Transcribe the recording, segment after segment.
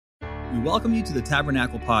We welcome you to the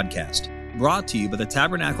Tabernacle Podcast, brought to you by the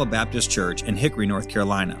Tabernacle Baptist Church in Hickory, North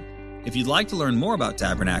Carolina. If you'd like to learn more about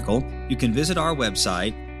Tabernacle, you can visit our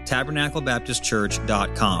website,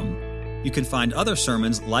 tabernaclebaptistchurch.com. You can find other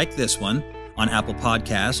sermons like this one on Apple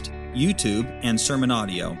Podcast, YouTube, and Sermon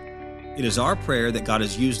Audio. It is our prayer that God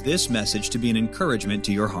has used this message to be an encouragement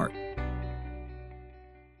to your heart.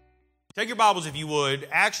 Take your Bibles, if you would,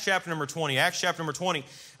 Acts chapter number 20. Acts chapter number 20.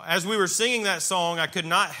 As we were singing that song, I could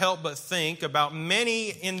not help but think about many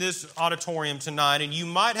in this auditorium tonight, and you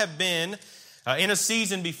might have been in a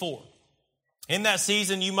season before. In that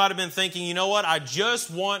season, you might have been thinking, you know what, I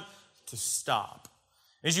just want to stop.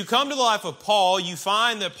 As you come to the life of Paul, you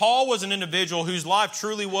find that Paul was an individual whose life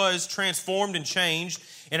truly was transformed and changed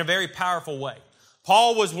in a very powerful way.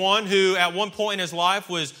 Paul was one who at one point in his life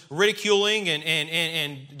was ridiculing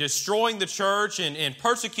and destroying the church and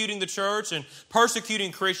persecuting the church and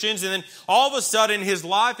persecuting Christians. And then all of a sudden his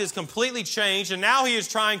life is completely changed, and now he is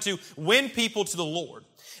trying to win people to the Lord.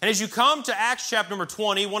 And as you come to Acts chapter number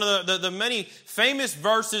 20, one of the many famous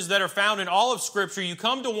verses that are found in all of Scripture, you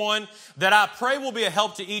come to one that I pray will be a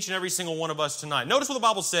help to each and every single one of us tonight. Notice what the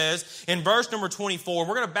Bible says in verse number 24.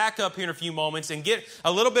 We're going to back up here in a few moments and get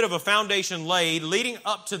a little bit of a foundation laid leading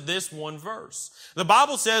up to this one verse. The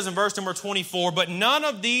Bible says in verse number 24, "But none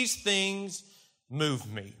of these things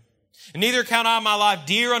move me. Neither count I my life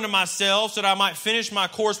dear unto myself, so that I might finish my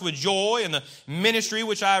course with joy in the ministry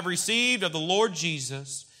which I have received of the Lord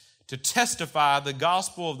Jesus, to testify the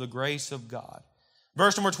gospel of the grace of God."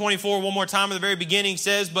 Verse number 24, one more time at the very beginning,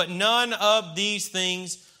 says, "But none of these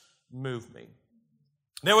things move me."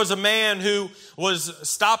 There was a man who was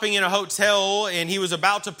stopping in a hotel, and he was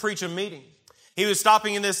about to preach a meeting. He was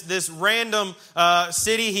stopping in this random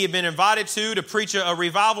city he had been invited to preach a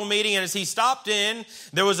revival meeting. And as he stopped in,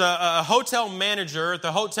 there was a hotel manager at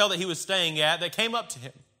the hotel that he was staying at that came up to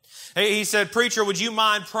him. He said, "Preacher, would you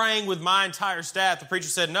mind praying with my entire staff?" The preacher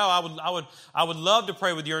said, "No, I would love to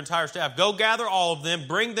pray with your entire staff. Go gather all of them,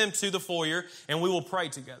 bring them to the foyer, and we will pray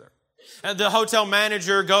together." And the hotel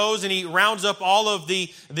manager goes and he rounds up all of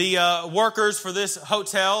the workers for this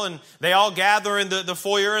hotel, and they all gather in the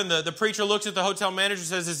foyer, and the preacher looks at the hotel manager and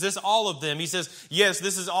says, "Is this all of them?" He says, "Yes,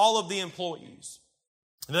 this is all of the employees."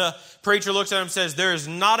 The preacher looks at him and says, "There is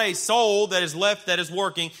not a soul that is left that is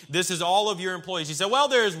working. This is all of your employees." He said, "Well,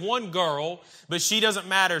 there is one girl, but she doesn't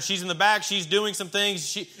matter. She's in the back. She's doing some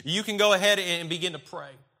things. You can go ahead and begin to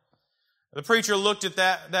pray." The preacher looked at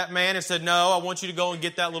that man and said, "No, I want you to go and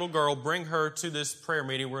get that little girl. Bring her to this prayer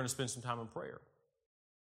meeting. We're going to spend some time in prayer."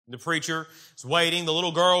 The preacher is waiting. The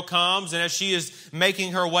little girl comes, and as she is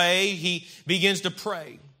making her way, he begins to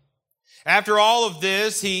pray. After all of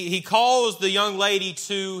this, he calls the young lady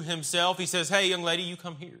to himself. He says, "Hey, young lady, you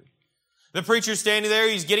come here." The preacher's standing there.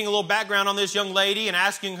 He's getting a little background on this young lady and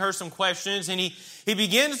asking her some questions. And he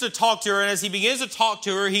begins to talk to her. And as he begins to talk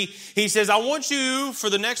to her, he says, "I want you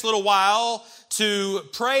for the next little while to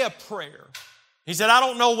pray a prayer." He said, "I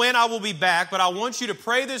don't know when I will be back, but I want you to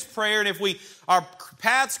pray this prayer. And if our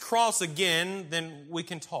paths cross again, then we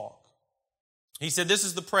can talk." He said, "This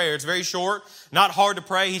is the prayer. It's very short, not hard to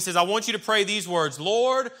pray." He says, "I want you to pray these words: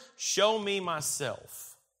 Lord, show me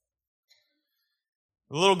myself."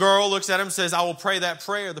 The little girl looks at him and says, "I will pray that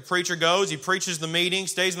prayer." The preacher goes, he preaches the meeting,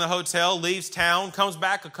 stays in the hotel, leaves town, comes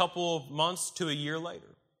back a couple of months to a year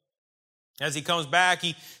later. As he comes back,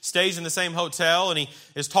 he stays in the same hotel, and he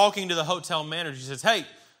is talking to the hotel manager. He says, "Hey,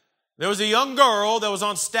 there was a young girl that was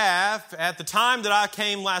on staff at the time that I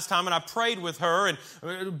came last time, and I prayed with her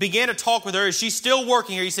and began to talk with her. Is she still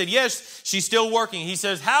working here?" He said, "Yes, she's still working." He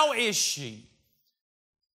says, "How is she?"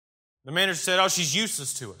 The manager said, "Oh, she's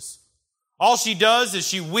useless to us. All she does is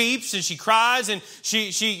she weeps and she cries, and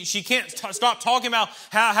she can't stop talking about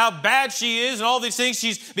how bad she is and all these things.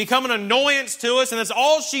 She's become an annoyance to us, and that's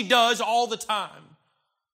all she does all the time."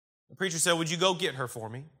 The preacher said, "Would you go get her for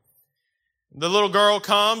me?" The little girl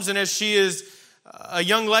comes, and as she is a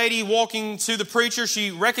young lady walking to the preacher, she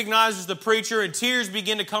recognizes the preacher, and tears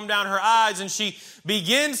begin to come down her eyes, and she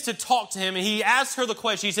begins to talk to him, and he asks her the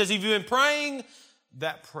question. He says, "Have you been praying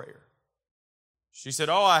that prayer?" She said,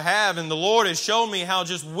 "Oh, I have, and the Lord has shown me how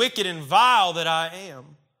just wicked and vile that I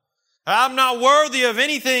am. I'm not worthy of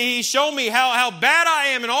anything. He showed me how bad I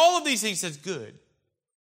am and all of these things." He says, "Good.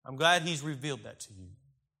 I'm glad He's revealed that to you."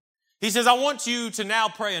 He says, "I want you to now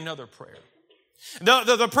pray another prayer.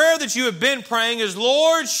 The prayer that you have been praying is,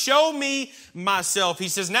 Lord, show me myself." He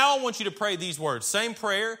says, "Now I want you to pray these words." Same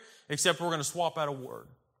prayer, except we're going to swap out a word.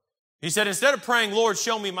 He said, instead of praying, "Lord,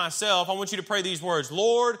 show me myself," I want you to pray these words: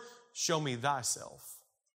 "Lord, show me thyself."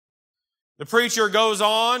 The preacher goes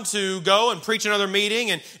on to go and preach another meeting,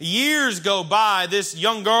 and years go by. This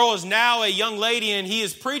young girl is now a young lady, and he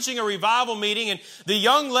is preaching a revival meeting, and the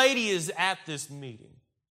young lady is at this meeting.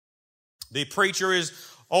 The preacher is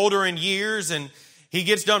older in years, and he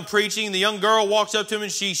gets done preaching. The young girl walks up to him,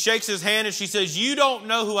 and she shakes his hand, and she says, "You don't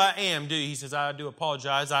know who I am, do you?" He says, "I do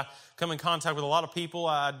apologize. I come in contact with a lot of people.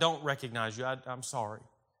 I don't recognize you. I'm sorry."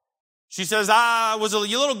 She says, "I was a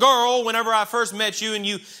little girl whenever I first met you, and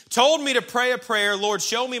you told me to pray a prayer, 'Lord,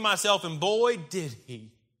 show me myself,' and boy, did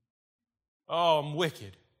he. Oh, I'm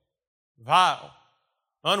wicked, vile,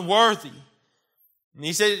 unworthy." And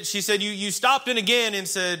she said, you stopped in again and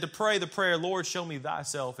said to pray the prayer, 'Lord, show me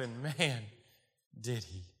thyself,' and man, did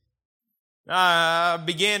he. I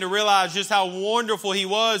began to realize just how wonderful he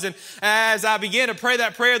was. And as I began to pray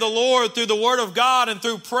that prayer, the Lord, through the Word of God and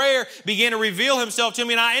through prayer, began to reveal himself to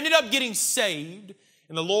me. And I ended up getting saved.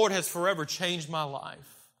 And the Lord has forever changed my life.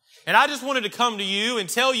 And I just wanted to come to you and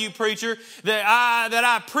tell you, preacher, that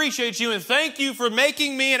I appreciate you and thank you for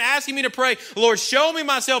making me and asking me to pray, 'Lord, show me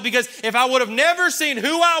myself.' Because if I would have never seen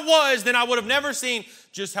who I was, then I would have never seen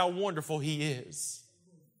just how wonderful he is."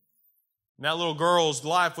 And that little girl's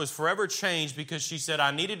life was forever changed because she said, "I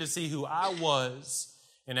needed to see who I was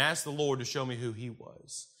and ask the Lord to show me who he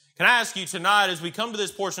was." Can I ask you tonight, as we come to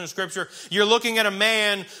this portion of Scripture, you're looking at a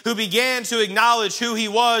man who began to acknowledge who he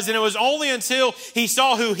was, and it was only until he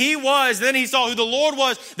saw who he was, then he saw who the Lord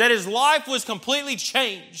was, that his life was completely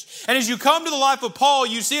changed. And as you come to the life of Paul,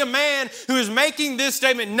 you see a man who is making this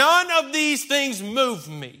statement, "None of these things move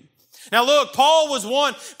me." Now look, Paul was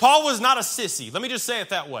not a sissy. Let me just say it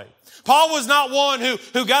that way. Paul was not one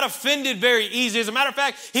who got offended very easily. As a matter of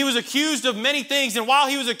fact, he was accused of many things. And while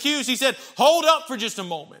he was accused, he said, "Hold up for just a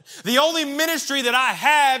moment. The only ministry that I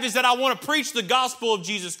have is that I want to preach the gospel of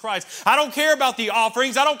Jesus Christ. I don't care about the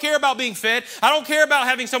offerings. I don't care about being fed. I don't care about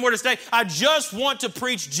having somewhere to stay. I just want to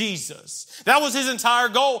preach Jesus." That was his entire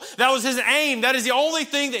goal. That was his aim. That is the only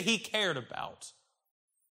thing that he cared about.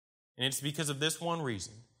 And it's because of this one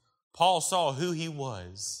reason. Paul saw who he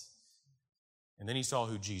was, and then he saw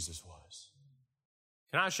who Jesus was.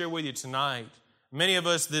 Can I share with you tonight, many of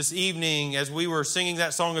us this evening, as we were singing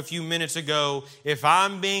that song a few minutes ago, if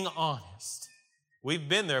I'm being honest, we've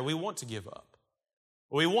been there. We want to give up.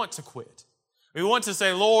 We want to quit. We want to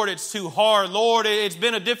say, "Lord, it's too hard. Lord, it's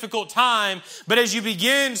been a difficult time." But as you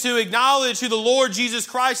begin to acknowledge who the Lord Jesus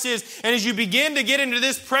Christ is, and as you begin to get into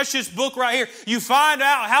this precious book right here, you find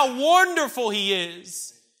out how wonderful he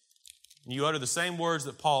is. And you utter the same words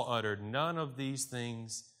that Paul uttered, "None of these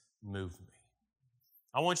things move me."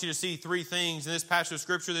 I want you to see three things in this passage of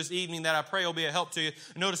Scripture this evening that I pray will be a help to you.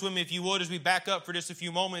 Notice with me, if you would, as we back up for just a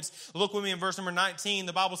few moments. Look with me in verse number 19.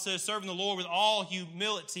 The Bible says, "Serving the Lord with all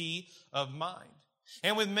humility of mind,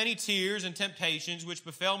 and with many tears and temptations, which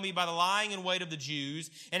befell me by the lying in wait of the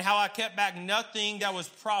Jews, and how I kept back nothing that was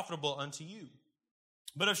profitable unto you,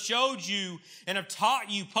 but have showed you and have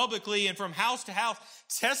taught you publicly and from house to house,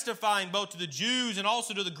 testifying both to the Jews and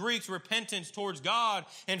also to the Greeks repentance towards God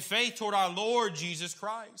and faith toward our Lord Jesus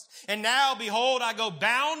Christ. And now, behold, I go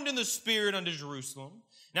bound in the Spirit unto Jerusalem,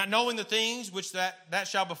 not knowing the things which that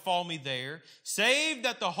shall befall me there, save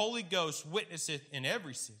that the Holy Ghost witnesseth in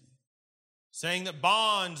every city, saying that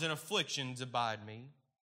bonds and afflictions abide me."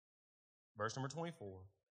 Verse number 24.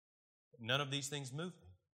 "None of these things move me.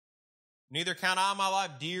 Neither count I my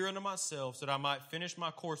life dear unto myself, so that I might finish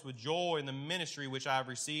my course with joy in the ministry which I have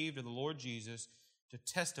received of the Lord Jesus, to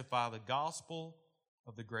testify the gospel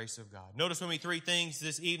of the grace of God." Notice with me three things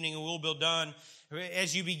this evening, and we'll be done.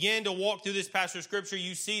 As you begin to walk through this passage of Scripture,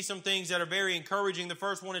 you see some things that are very encouraging. The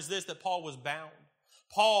first one is this, that Paul was bound.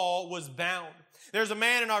 Paul was bound. There's a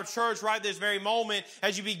man in our church right this very moment.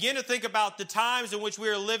 As you begin to think about the times in which we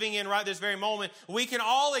are living in right this very moment, we can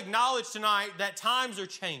all acknowledge tonight that times are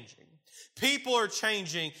changing. People are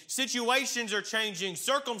changing. Situations are changing.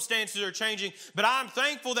 Circumstances are changing. But I'm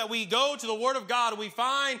thankful that we go to the Word of God and we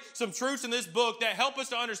find some truths in this book that help us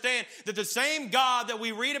to understand that the same God that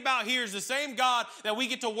we read about here is the same God that we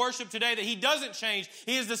get to worship today, that He doesn't change.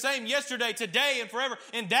 He is the same yesterday, today, and forever.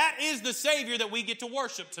 And that is the Savior that we get to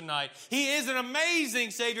worship tonight. He is an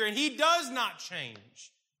amazing Savior, and He does not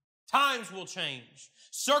change. Times will change.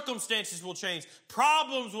 Circumstances will change.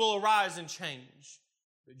 Problems will arise and change.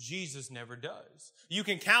 But Jesus never does. You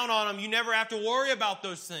can count on Him. You never have to worry about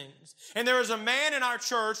those things. And there is a man in our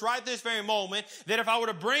church right this very moment that if I were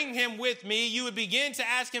to bring him with me, you would begin to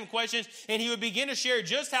ask him questions and he would begin to share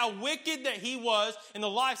just how wicked that he was and the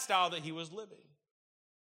lifestyle that he was living.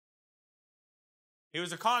 He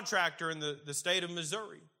was a contractor in the state of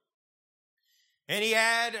Missouri. And he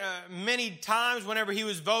had many times whenever he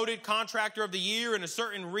was voted contractor of the year in a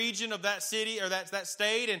certain region of that city or that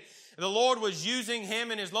state. And the Lord was using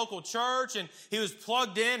him in his local church, and he was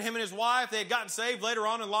plugged in, him and his wife. They had gotten saved later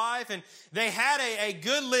on in life, and they had a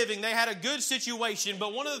good living. They had a good situation.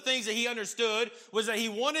 But one of the things that he understood was that he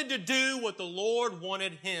wanted to do what the Lord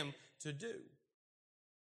wanted him to do.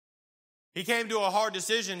 He came to a hard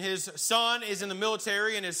decision. His son is in the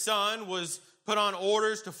military, and his son was put on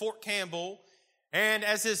orders to Fort Campbell. And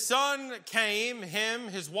as his son came, him,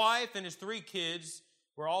 his wife, and his 3 kids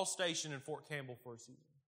were all stationed in Fort Campbell for a season.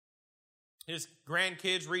 His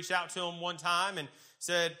grandkids reached out to him one time and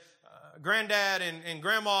said, Granddad and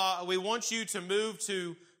Grandma, we want you to move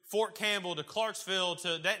to Fort Campbell, to Clarksville,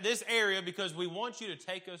 to this area, because we want you to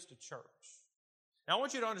take us to church. Now, I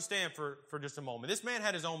want you to understand for just a moment, this man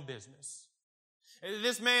had his own business.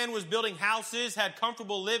 This man was building houses, had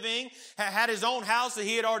comfortable living, had his own house that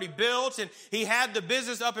he had already built, and he had the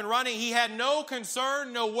business up and running. He had no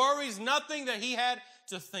concern, no worries, nothing that he had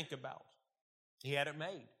to think about. He had it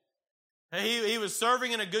made. He was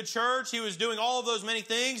serving in a good church. He was doing all of those many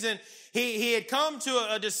things, and he had come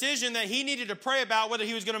to a decision that he needed to pray about whether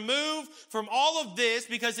he was going to move from all of this,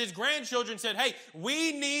 because his grandchildren said, hey,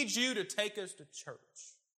 we need you to take us to church.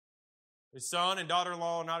 His son and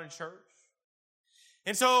daughter-in-law are not in church.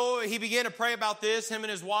 And so he began to pray about this. Him and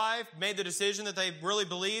his wife made the decision that they really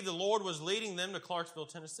believed the Lord was leading them to Clarksville,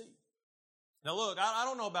 Tennessee. Now look, I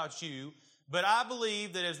don't know about you, but I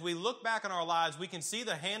believe that as we look back on our lives, we can see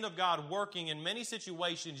the hand of God working in many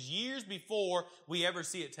situations years before we ever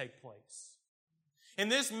see it take place.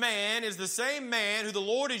 And this man is the same man who the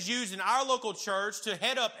Lord has used in our local church to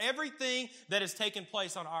head up everything that has taken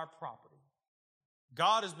place on our property.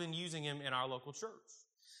 God has been using him in our local church.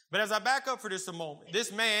 But as I back up for just a moment,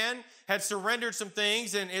 this man had surrendered some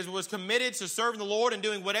things and was committed to serving the Lord and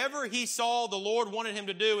doing whatever he saw the Lord wanted him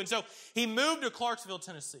to do. And so he moved to Clarksville,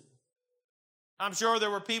 Tennessee. I'm sure there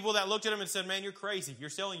were people that looked at him and said, man, you're crazy. You're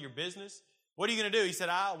selling your business. What are you going to do? He said,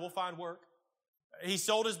 we'll find work. He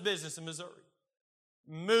sold his business in Missouri.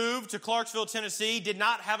 Moved to Clarksville, Tennessee, did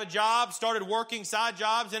not have a job, started working side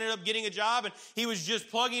jobs, ended up getting a job, and he was just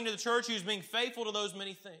plugging into the church. He was being faithful to those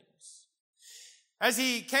many things. As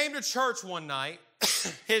he came to church one night,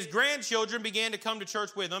 his grandchildren began to come to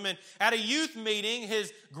church with him. And at a youth meeting,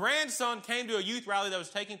 his grandson came to a youth rally that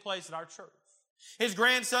was taking place at our church. His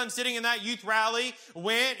grandson, sitting in that youth rally,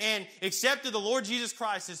 went and accepted the Lord Jesus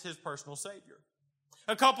Christ as his personal Savior.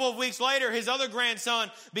 A couple of weeks later, his other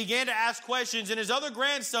grandson began to ask questions, and his other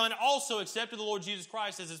grandson also accepted the Lord Jesus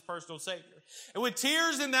Christ as his personal Savior. And with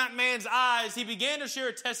tears in that man's eyes, he began to share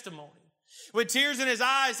a testimony. With tears in his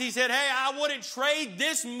eyes, he said, hey, I wouldn't trade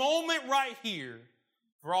this moment right here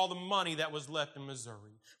for all the money that was left in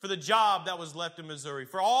Missouri, for the job that was left in Missouri,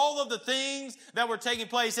 for all of the things that were taking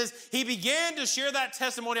place. As he began to share that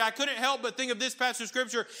testimony, I couldn't help but think of this passage of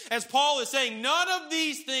Scripture as Paul is saying, none of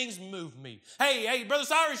these things move me. Hey, Brother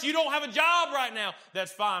Cyrus, you don't have a job right now.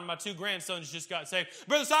 That's fine. My 2 grandsons just got saved.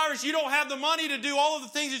 Brother Cyrus, you don't have the money to do all of the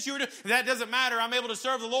things that you were doing. That doesn't matter. I'm able to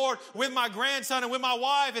serve the Lord with my grandson and with my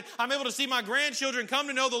wife, and I'm able to see my grandchildren come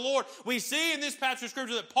to know the Lord. We see in this passage of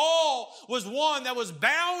Scripture that Paul was one that was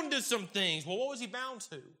bound to some things. Well, what was he bound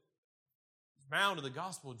to? Bound to the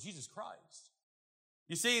gospel of Jesus Christ.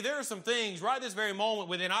 You see, there are some things right this very moment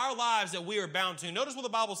within our lives that we are bound to. Notice what the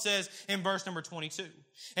Bible says in verse number 22.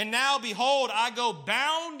 And now, behold, I go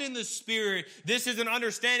bound in the Spirit. This is an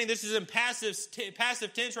understanding. This is in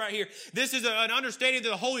passive tense right here. This is an understanding that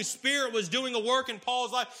the Holy Spirit was doing a work in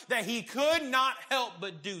Paul's life, that he could not help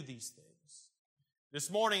but do these things. This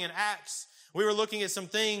morning in Acts, we were looking at some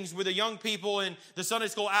things with the young people in the Sunday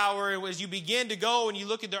school hour. And as you begin to go and you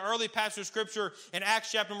look at the early passage of Scripture in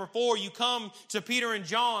Acts chapter number 4, you come to Peter and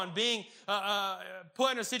John being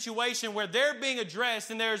put in a situation where they're being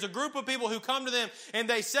addressed. And there's a group of people who come to them and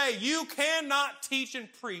they say, you cannot teach and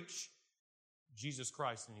preach Jesus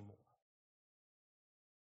Christ anymore.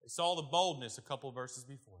 They saw the boldness a couple of verses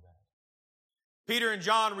before that. Peter and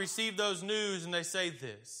John receive those news and they say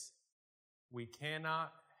this, we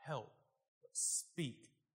cannot help speak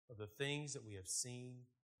of the things that we have seen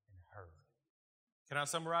and heard. Can I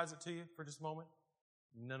summarize it to you for just a moment?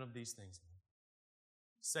 None of these things matter.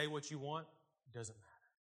 Say what you want, it doesn't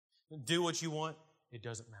matter. Do what you want, it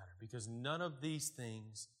doesn't matter, because none of these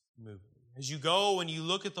things move me. As you go and you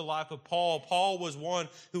look at the life of Paul, Paul was one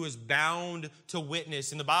who was bound to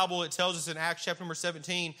witness. In the Bible, it tells us in Acts chapter number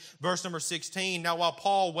 17, verse number 16, now while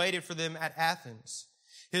Paul waited for them at Athens,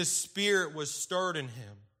 his spirit was stirred in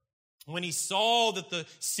him when he saw that the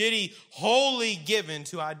city wholly given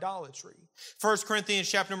to idolatry. 1 Corinthians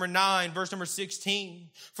chapter number 9, verse number 16.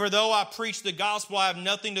 For though I preach the gospel, I have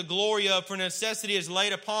nothing to glory of, for necessity is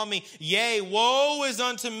laid upon me. Yea, woe is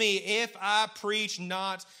unto me if I preach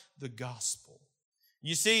not the gospel.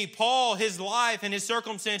 You see, Paul, his life and his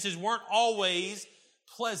circumstances weren't always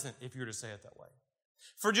pleasant, if you were to say it that way.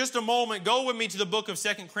 For just a moment, go with me to the book of 2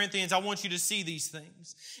 Corinthians. I want you to see these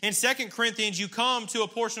things. In 2 Corinthians, you come to a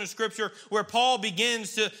portion of Scripture where Paul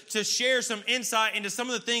begins to share some insight into some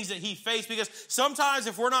of the things that he faced. Because sometimes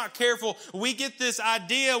if we're not careful, we get this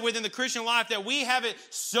idea within the Christian life that we have it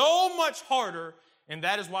so much harder, and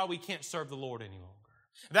that is why we can't serve the Lord any longer.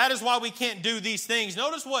 That is why we can't do these things.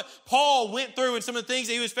 Notice what Paul went through and some of the things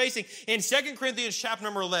that he was facing in 2 Corinthians chapter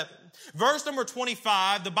number 11. Verse number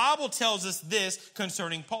 25, the Bible tells us this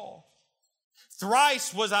concerning Paul.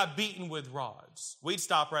 Thrice was I beaten with rods. We'd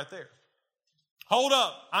stop right there. Hold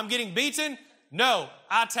up, I'm getting beaten? No,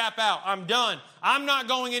 I tap out. I'm done. I'm not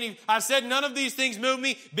going any. I said none of these things move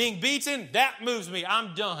me. Being beaten, that moves me.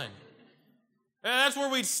 I'm done. And that's where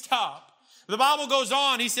we'd stop. The Bible goes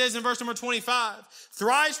on. He says in verse number 25,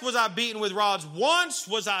 thrice was I beaten with rods. Once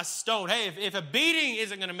was I stoned. Hey, if a beating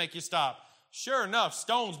isn't going to make you stop, sure enough,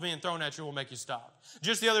 stones being thrown at you will make you stop.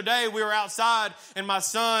 Just the other day, we were outside, and my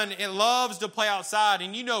son, loves to play outside.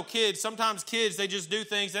 And you know kids, sometimes kids, they just do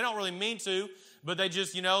things they don't really mean to, but they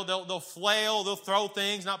just, they'll flail, they'll throw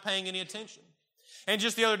things, not paying any attention. And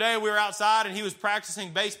just the other day, we were outside, and he was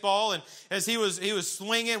practicing baseball, and as he was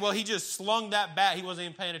swinging, well, he just slung that bat. He wasn't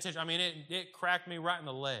even paying attention. I mean, it cracked me right in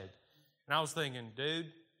the leg. And I was thinking,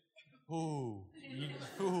 dude, you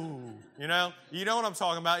know what I'm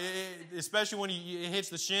talking about, especially when it hits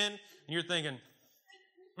the shin, and you're thinking,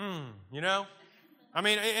 I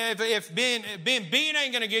mean, if being beaten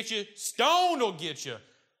ain't going to get you, stoned will get you.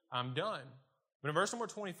 I'm done. But in verse number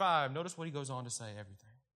 25, notice what he goes on to say, everything.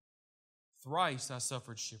 Thrice I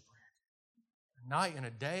suffered shipwreck. A night and a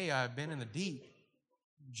day I have been in the deep.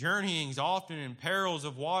 Journeyings often in perils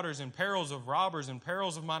of waters, and perils of robbers, and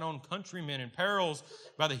perils of mine own countrymen, and perils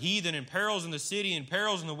by the heathen, and perils in the city, and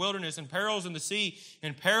perils in the wilderness, and perils in the sea,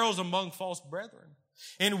 and perils among false brethren.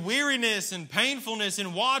 And weariness and painfulness,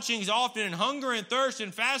 and watchings often, and hunger and thirst,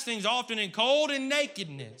 and fastings often, and cold and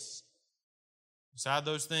nakedness. Beside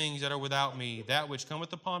those things that are without me, that which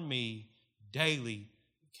cometh upon me daily,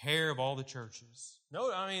 care of all the churches.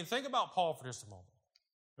 No, I mean, think about Paul for just a moment.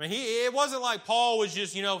 I mean, it wasn't like Paul was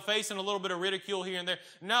just, facing a little bit of ridicule here and there.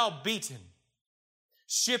 No, beaten,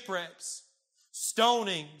 shipwrecks,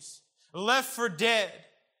 stonings, left for dead.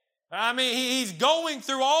 I mean, he's going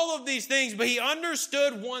through all of these things, but he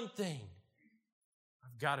understood one thing.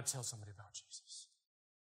 I've got to tell somebody about Jesus.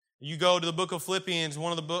 You go to the book of Philippians.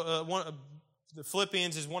 The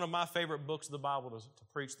Philippians is one of my favorite books of the Bible to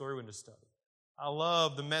preach through and to study. I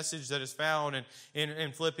love the message that is found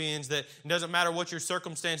in Philippians, that it doesn't matter what your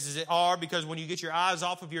circumstances are, because when you get your eyes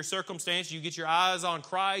off of your circumstance, you get your eyes on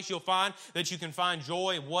Christ, you'll find that you can find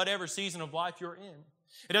joy in whatever season of life you're in.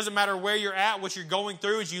 It doesn't matter where you're at, what you're going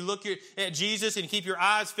through. As you look at Jesus and keep your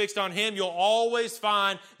eyes fixed on Him, you'll always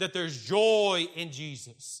find that there's joy in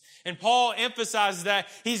Jesus. And Paul emphasizes that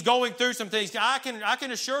he's going through some things. I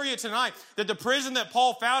can assure you tonight that the prison that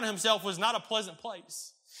Paul found himself was not a pleasant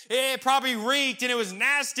place. It probably reeked, and it was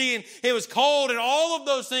nasty, and it was cold, and all of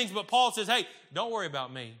those things. But Paul says, hey, don't worry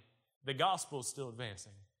about me. The gospel is still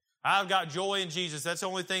advancing. I've got joy in Jesus. That's the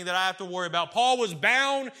only thing that I have to worry about. Paul was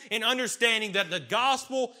bound in understanding that the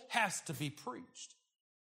gospel has to be preached.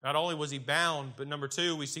 Not only was he bound, but number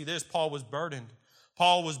two, we see this, Paul was burdened.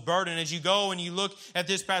 Paul was burdened. As you go and you look at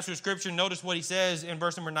this passage of Scripture, notice what he says in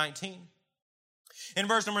verse number 19. In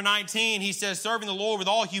verse number 19, he says, serving the Lord with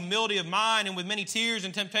all humility of mind and with many tears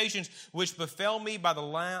and temptations, which befell me by the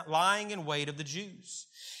lying in wait of the Jews.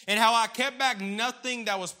 And how I kept back nothing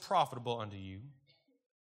that was profitable unto you,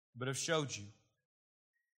 but have showed you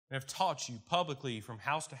and have taught you publicly from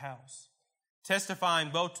house to house,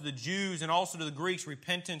 testifying both to the Jews and also to the Greeks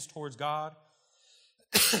repentance towards God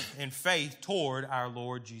and faith toward our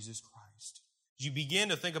Lord Jesus Christ. As you begin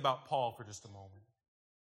to think about Paul for just a moment,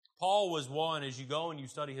 Paul was one, as you go and you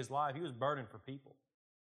study his life, he was burdened for people.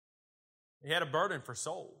 He had a burden for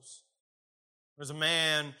souls. There's a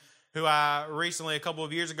man who I recently, a couple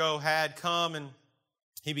of years ago, had come, and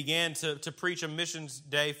he began to preach a missions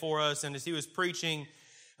day for us. And as he was preaching,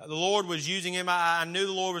 the Lord was using him. I knew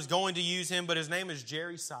the Lord was going to use him, but his name is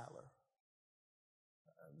Jerry Seiler.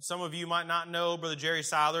 Some of you might not know Brother Jerry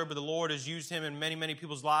Seiler, but the Lord has used him in many, many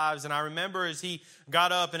people's lives. And I remember as he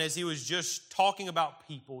got up and as he was just talking about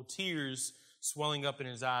people, tears swelling up in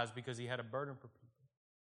his eyes because he had a burden for people,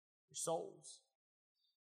 for souls.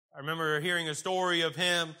 I remember hearing a story of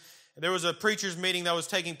him there was a preacher's meeting that was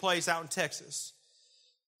taking place out in Texas.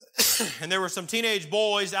 And there were some teenage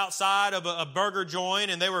boys outside of a burger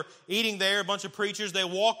joint, and they were eating there, a bunch of preachers. They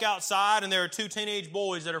walk outside, and there are two teenage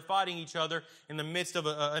boys that are fighting each other in the midst of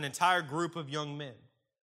an entire group of young men.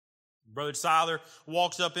 Brother Siler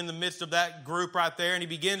walks up in the midst of that group right there, and he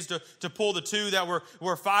begins to pull the two that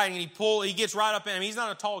were fighting. And he gets right up in him. He's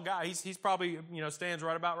not a tall guy. He's probably, stands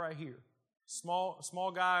right about right here.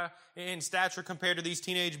 Small guy in stature compared to these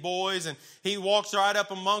teenage boys. And he walks right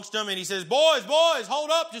up amongst them, and he says, boys, hold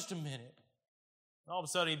up just a minute. And all of a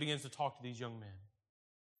sudden, he begins to talk to these young men.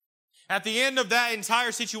 At the end of that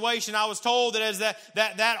entire situation, I was told that as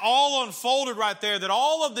that all unfolded right there, that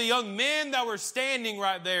all of the young men that were standing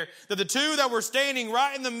right there, that the two that were standing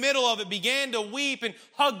right in the middle of it began to weep and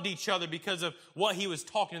hugged each other because of what he was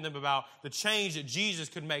talking to them about, the change that Jesus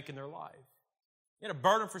could make in their life. He had a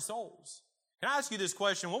burden for souls. Can I ask you this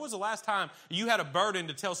question? When was the last time you had a burden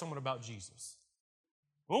to tell someone about Jesus?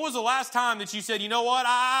 When was the last time that you said, you know what,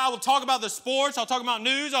 I will talk about the sports, I'll talk about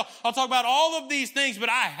news, I'll talk about all of these things, but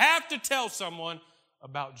I have to tell someone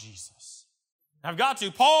about Jesus. I've got to.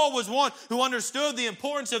 Paul was one who understood the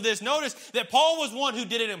importance of this. Notice that Paul was one who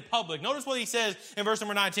did it in public. Notice what he says in verse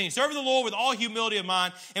number 19. Serve the Lord with all humility of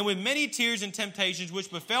mind and with many tears and temptations, which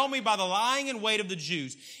befell me by the lying and weight of the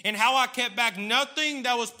Jews, and how I kept back nothing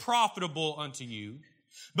that was profitable unto you,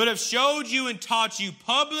 but have showed you and taught you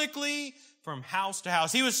publicly from house to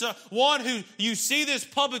house. He was one who you see this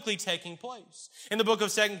publicly taking place. In the book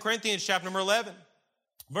of 2 Corinthians, chapter number 11,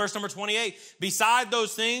 verse number 28, beside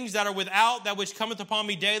those things that are without, that which cometh upon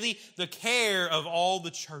me daily, the care of all the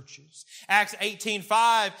churches. Acts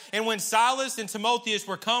 18:5, and when Silas and Timotheus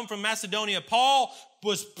were come from Macedonia, Paul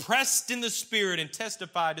was pressed in the Spirit and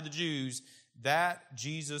testified to the Jews that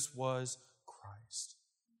Jesus was Christ.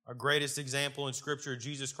 Our greatest example in Scripture,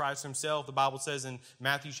 Jesus Christ himself. The Bible says in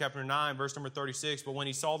Matthew chapter 9, verse number 36, but when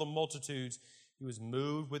he saw the multitudes, he was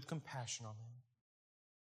moved with compassion on them,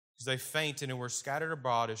 because they fainted and were scattered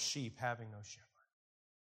abroad as sheep having no shepherd.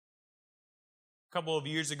 A couple of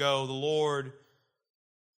years ago, the Lord,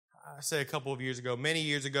 I say a couple of years ago, many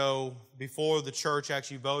years ago, before the church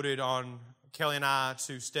actually voted on Kelly and I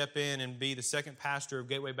to step in and be the second pastor of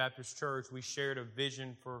Gateway Baptist Church, we shared a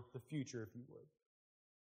vision for the future, if you would.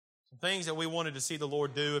 Some things that we wanted to see the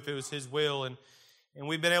Lord do if it was His will, and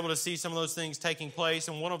we've been able to see some of those things taking place,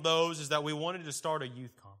 and one of those is that we wanted to start a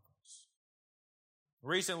youth conference.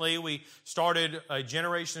 Recently, we started a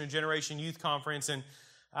Generation to Generation youth conference, and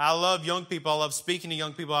I love young people. I love speaking to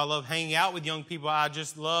young people. I love hanging out with young people. I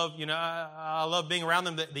just love, I love being around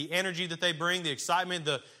them, the energy that they bring, the excitement,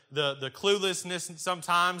 the cluelessness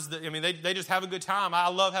sometimes. They just have a good time. I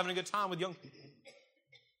love having a good time with young people.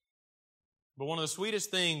 But one of the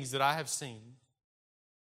sweetest things that I have seen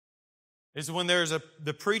is when there's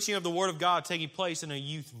the preaching of the Word of God taking place in a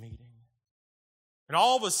youth meeting. And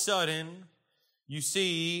all of a sudden, you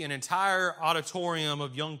see an entire auditorium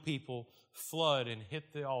of young people flood and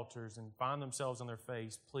hit the altars and find themselves on their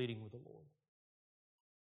face pleading with the Lord.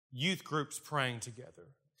 Youth groups praying together.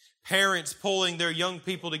 Parents pulling their young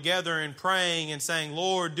people together and praying and saying,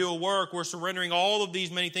 Lord, do a work. We're surrendering all of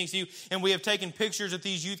these many things to you. And we have taken pictures at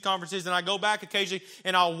these youth conferences, and I go back occasionally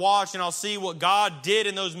and I'll watch and I'll see what God did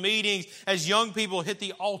in those meetings as young people hit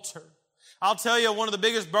the altar. I'll tell you, one of the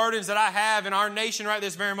biggest burdens that I have in our nation right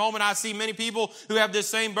this very moment, I see many people who have this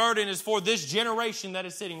same burden, is for this generation that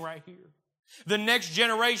is sitting right here. The next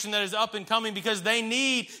generation that is up and coming, because they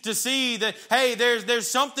need to see that, hey, there's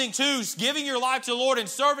something to giving your life to the Lord and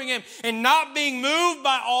serving Him and not being moved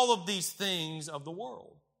by all of these things of the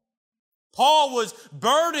world. Paul was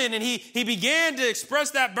burdened, and he began to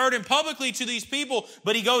express that burden publicly to these people,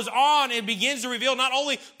 but he goes on and begins to reveal not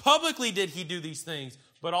only publicly did he do these things,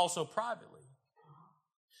 but also privately.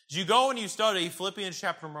 As you go and you study Philippians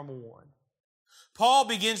chapter number 1, Paul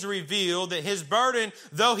begins to reveal that his burden,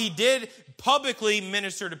 though he did publicly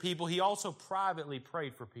minister to people, he also privately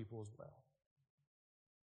prayed for people as well.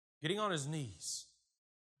 Getting on his knees,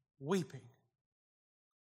 weeping.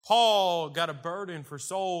 Paul got a burden for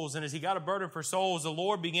souls, and as he got a burden for souls, the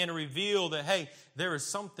Lord began to reveal that, hey, there is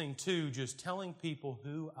something to just telling people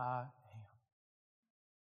who I am.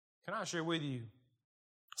 Can I share with you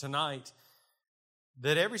tonight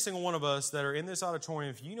that every single one of us that are in this auditorium,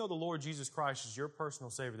 if you know the Lord Jesus Christ as your personal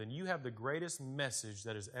Savior, then you have the greatest message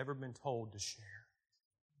that has ever been told to share.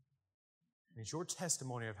 And it's your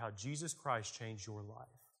testimony of how Jesus Christ changed your life.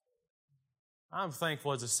 I'm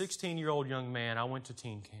thankful as a 16-year-old young man, I went to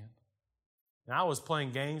teen camp. And I was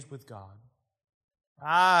playing games with God.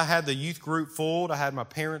 I had the youth group full. I had my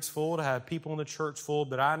parents full. I had people in the church full.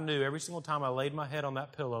 But I knew every single time I laid my head on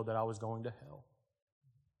that pillow that I was going to hell.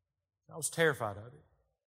 I was terrified of it.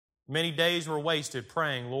 Many days were wasted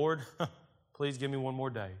praying, Lord, please give me one more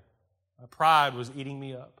day. My pride was eating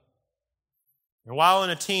me up. And while in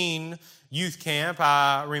a teen youth camp,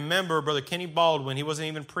 I remember Brother Kenny Baldwin. He wasn't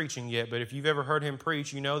even preaching yet, but if you've ever heard him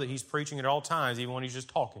preach, you know that he's preaching at all times, even when he's just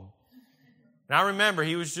talking. And I remember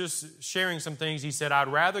he was just sharing some things. He said, I'd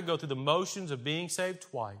rather go through the motions of being saved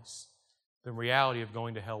twice than reality of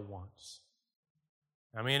going to hell once.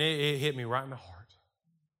 I mean, it hit me right in the heart.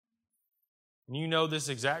 And you know this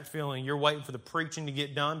exact feeling. You're waiting for the preaching to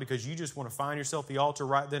get done because you just want to find yourself at the altar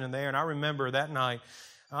right then and there. And I remember that night,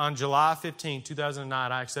 on July 15,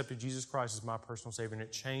 2009, I accepted Jesus Christ as my personal Savior, and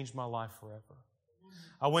it changed my life forever.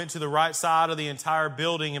 I went to the right side of the entire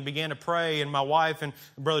building and began to pray, and my wife and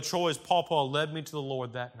Brother Troy's pawpaw led me to the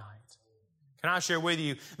Lord that night. Can I share with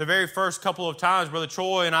you, the very first couple of times, Brother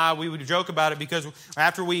Troy and I, we would joke about it because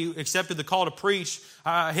after we accepted the call to preach,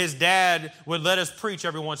 his dad would let us preach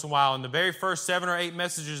every once in a while, and the very first 7 or 8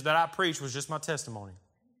 messages that I preached was just my testimony.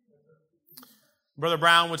 Brother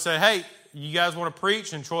Brown would say, hey, you guys want to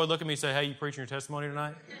preach? And Troy would look at me and say, hey, you preaching your testimony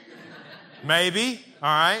tonight? Maybe, all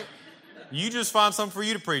right. You just find something for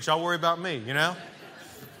you to preach. I'll worry about me, you know?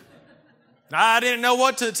 I didn't know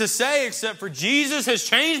what to say except for Jesus has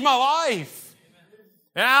changed my life.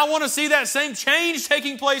 And I want to see that same change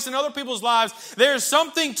taking place in other people's lives. There's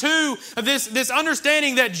something to this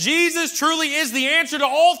understanding that Jesus truly is the answer to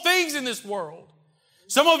all things in this world.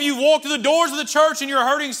 Some of you walk through the doors of the church and you're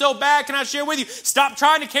hurting so bad. Can I share with you? Stop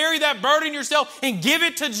trying to carry that burden yourself and give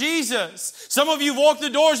it to Jesus. Some of you walk through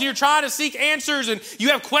the doors and you're trying to seek answers and you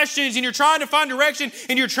have questions and you're trying to find direction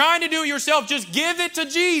and you're trying to do it yourself. Just give it to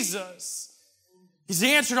Jesus. He's the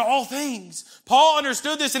answer to all things. Paul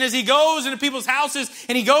understood this, and as he goes into people's houses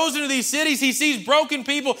and he goes into these cities, he sees broken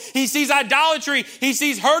people, he sees idolatry, he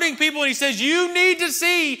sees hurting people, and he says, you need to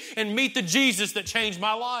see and meet the Jesus that changed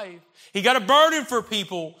my life. He got a burden for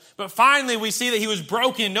people, but finally we see that he was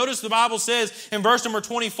broken. Notice the Bible says in verse number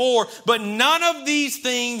 24, but none of these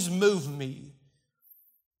things move me.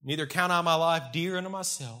 Neither count I my life dear unto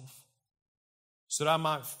myself, so that I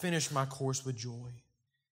might finish my course with joy.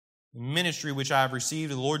 The ministry which I have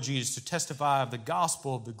received of the Lord Jesus to testify of the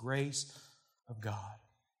gospel of the grace of God.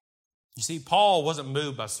 You see, Paul wasn't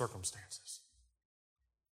moved by circumstances.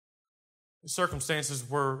 The circumstances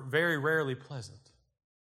were very rarely pleasant.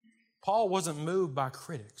 Paul wasn't moved by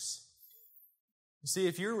critics. You see,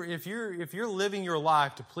 if you're living your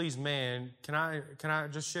life to please man, can I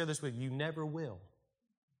just share this with you? You never will.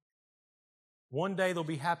 One day they'll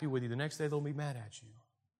be happy with you, the next day they'll be mad at you.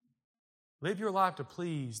 Live your life to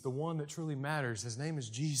please the one that truly matters. His name is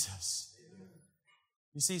Jesus.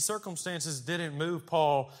 You see, circumstances didn't move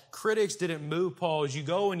Paul. Critics didn't move Paul. As you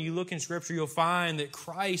go and you look in Scripture, you'll find that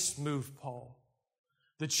Christ moved Paul.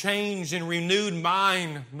 The change and renewed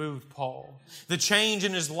mind moved Paul. The change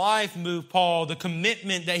in his life moved Paul. The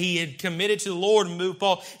commitment that he had committed to the Lord moved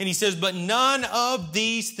Paul. And he says, but none of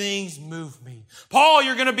these things move me. Paul,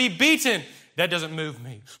 you're going to be beaten. That doesn't move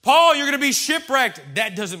me. Paul, you're going to be shipwrecked.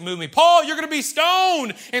 That doesn't move me. Paul, you're going to be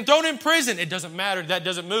stoned and thrown in prison. It doesn't matter. That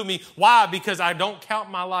doesn't move me. Why? Because I don't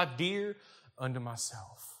count my life dear unto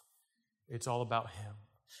myself. It's all about him.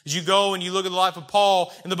 As you go and you look at the life of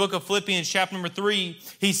Paul in the book of Philippians chapter number 3,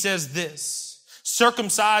 he says this,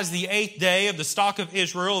 circumcised the 8th day of the stock of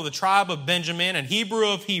Israel, of the tribe of Benjamin, and Hebrew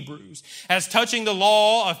of Hebrews, as touching the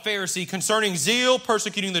law, a Pharisee, concerning zeal,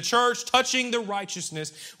 persecuting the church, touching the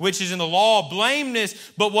righteousness, which is in the law,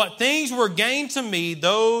 blameless, but what things were gained to me,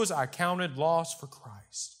 those I counted loss for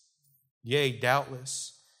Christ. Yea,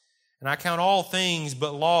 doubtless. And I count all things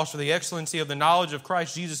but loss for the excellency of the knowledge of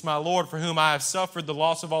Christ Jesus my Lord, for whom I have suffered the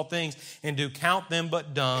loss of all things, and do count them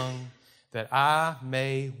but dung, that I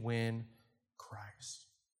may win Christ.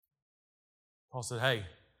 Paul said, hey,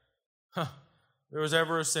 there was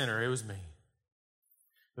ever a sinner, it was me.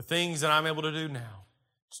 The things that I'm able to do now,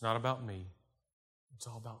 it's not about me. It's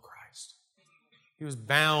all about Christ. He was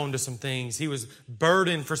bound to some things. He was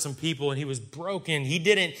burdened for some people, and he was broken. He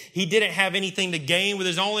didn't have anything to gain with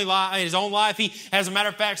his own life. He, as a matter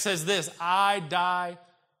of fact, says this, I die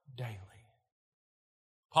daily.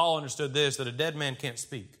 Paul understood this, that a dead man can't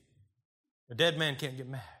speak. A dead man can't get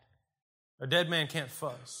mad. A dead man can't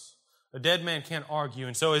fuss. A dead man can't argue.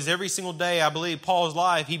 And so as every single day, I believe, Paul's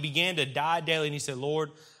life, he began to die daily, and he said,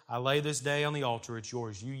 Lord, I lay this day on the altar. It's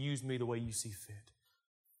yours. You use me the way you see fit.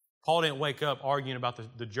 Paul didn't wake up arguing about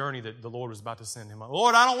the journey that the Lord was about to send him.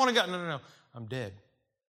 Lord, I don't want to go. No. I'm dead.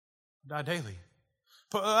 I die daily.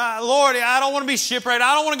 Lord, I don't want to be shipwrecked.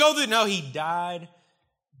 I don't want to go through. No, he died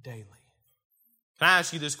daily. Can I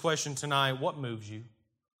ask you this question tonight? What moves you?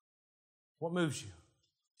 What moves you?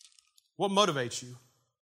 What motivates you?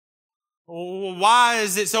 Why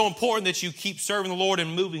is it so important that you keep serving the Lord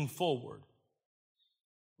and moving forward?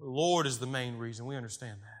 The Lord is the main reason. We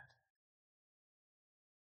understand that.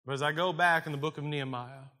 But as I go back in the book of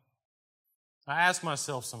Nehemiah, I ask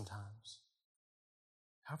myself sometimes,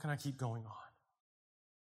 how can I keep going on?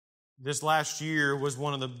 This last year was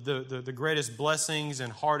one of the greatest blessings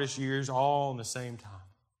and hardest years all in the same time.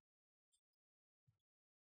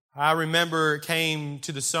 I remember it came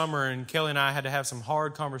to the summer and Kelly and I had to have some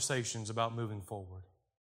hard conversations about moving forward.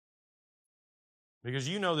 Because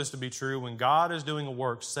you know this to be true, when God is doing a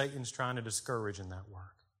work, Satan's trying to discourage in that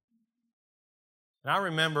work. And I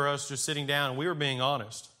remember us just sitting down and we were being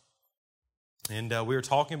honest. And we were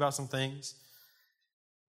talking about some things.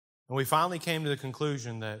 And we finally came to the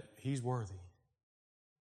conclusion that he's worthy.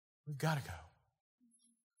 We've got to go.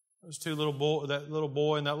 Those two little boy, that little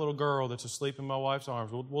boy and that little girl that's asleep in my wife's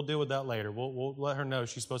arms. We'll deal with that later. We'll let her know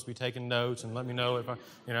she's supposed to be taking notes and let me know if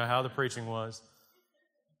how the preaching was.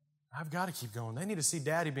 I've got to keep going. They need to see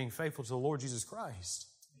Daddy being faithful to the Lord Jesus Christ.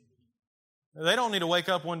 They don't need to wake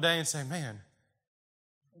up one day and say, man,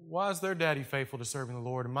 why is their daddy faithful to serving the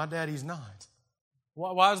Lord and my daddy's not?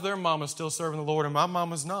 Why is their mama still serving the Lord and my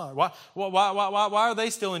mama's not? Why are they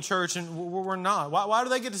still in church and we're not? Why do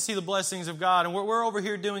they get to see the blessings of God and we're over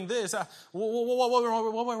here doing this?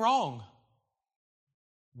 What went wrong?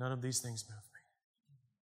 None of these things move me.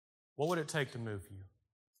 What would it take to move you?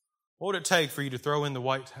 What would it take for you to throw in the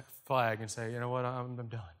white flag and say, you know what, I'm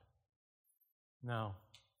done? No.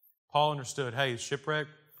 Paul understood, hey, shipwreck,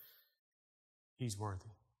 he's worthy.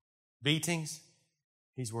 Beatings,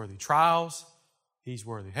 he's worthy. Trials, he's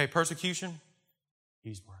worthy. Hey, persecution,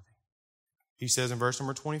 he's worthy. He says in verse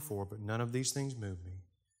number 24, but none of these things move me.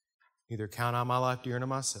 Neither count I my life dear unto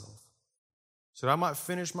myself, so that I might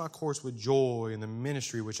finish my course with joy in the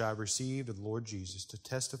ministry which I have received of the Lord Jesus, to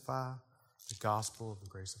testify the gospel of the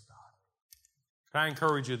grace of God. Can I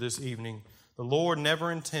encourage you this evening, the Lord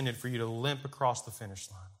never intended for you to limp across the finish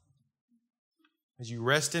line. As you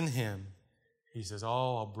rest in Him, He says,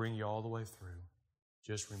 I'll bring you all the way through.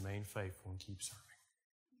 Just remain faithful and keep serving.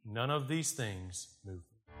 None of these things move me.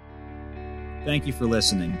 Thank you for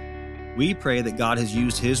listening. We pray that God has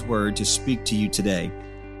used His Word to speak to you today.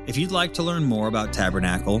 If you'd like to learn more about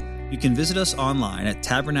Tabernacle, you can visit us online at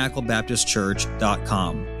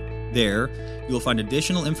tabernaclebaptistchurch.com. There, you'll find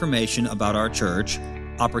additional information about our church,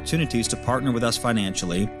 opportunities to partner with us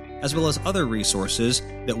financially, as well as other resources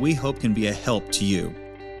that we hope can be a help to you.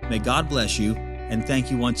 May God bless you, and thank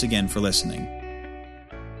you once again for listening.